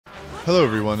Hello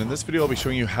everyone, in this video I'll be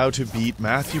showing you how to beat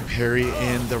Matthew Perry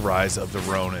in The Rise of the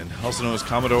Ronin, also known as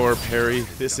Commodore Perry.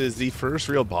 This is the first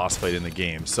real boss fight in the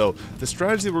game. So the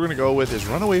strategy that we're going to go with is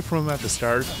run away from him at the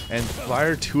start and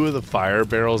fire two of the fire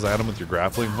barrels at him with your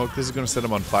grappling hook. This is going to set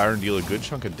him on fire and deal a good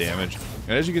chunk of damage.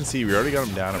 And as you can see, we already got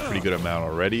him down a pretty good amount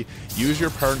already. Use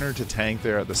your partner to tank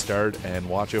there at the start and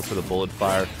watch out for the bullet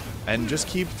fire. And just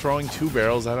keep throwing two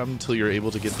barrels at him until you're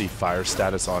able to get the fire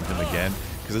status on him again,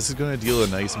 because this is going to deal a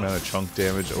nice amount of chunk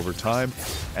damage over time,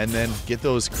 and then get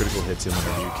those critical hits in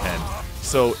whenever you can.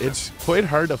 So it's quite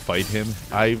hard to fight him.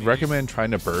 I recommend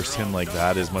trying to burst him like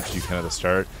that as much as you can at the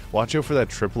start. Watch out for that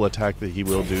triple attack that he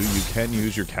will do. You can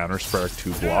use your counter spark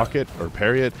to block it or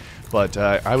parry it, but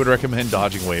I would recommend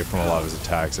dodging away from a lot of his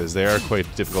attacks, as they are quite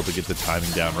difficult to get the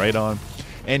timing down right on.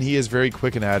 And he is very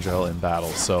quick and agile in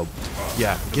battle, so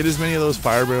yeah, get as many of those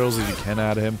fire barrels as you can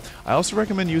out of him. I also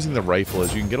recommend using the rifle,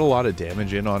 as you can get a lot of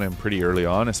damage in on him pretty early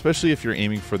on, especially if you're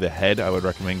aiming for the head. I would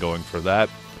recommend going for that.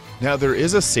 Now, there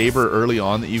is a saber early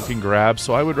on that you can grab,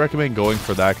 so I would recommend going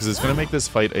for that, because it's going to make this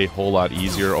fight a whole lot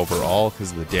easier overall,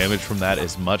 because the damage from that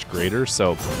is much greater.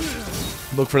 So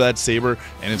look for that saber,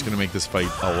 and it's going to make this fight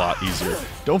a lot easier.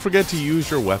 Don't forget to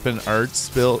use your weapon art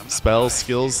spell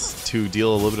skills to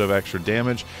deal a little bit of extra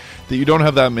damage. That you don't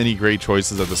have that many great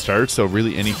choices at the start, so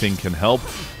really anything can help.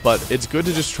 But it's good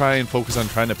to just try and focus on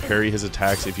trying to parry his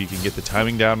attacks if you can get the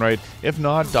timing down right. If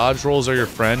not, dodge rolls are your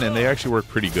friend, and they actually work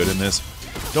pretty good in this.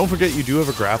 Don't forget, you do have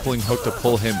a grappling hook to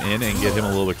pull him in and get him a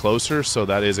little bit closer, so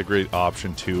that is a great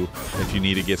option too if you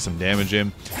need to get some damage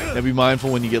in. Now be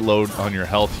mindful when you get low on your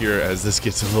health here, as this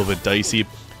gets a little bit dicey,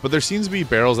 but there seems to be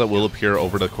barrels that will appear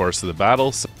over the course of the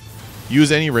battle. So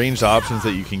use any ranged options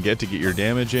that you can get to get your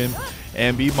damage in,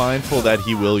 and be mindful that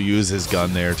he will use his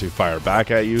gun there to fire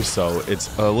back at you, so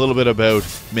it's a little bit about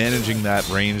managing that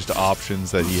ranged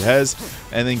options that he has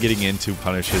and then getting in to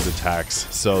punish his attacks.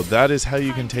 So that is how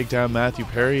you can take down Matthew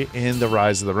Perry in The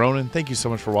Rise of the Ronin. Thank you so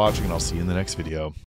much for watching, and I'll see you in the next video.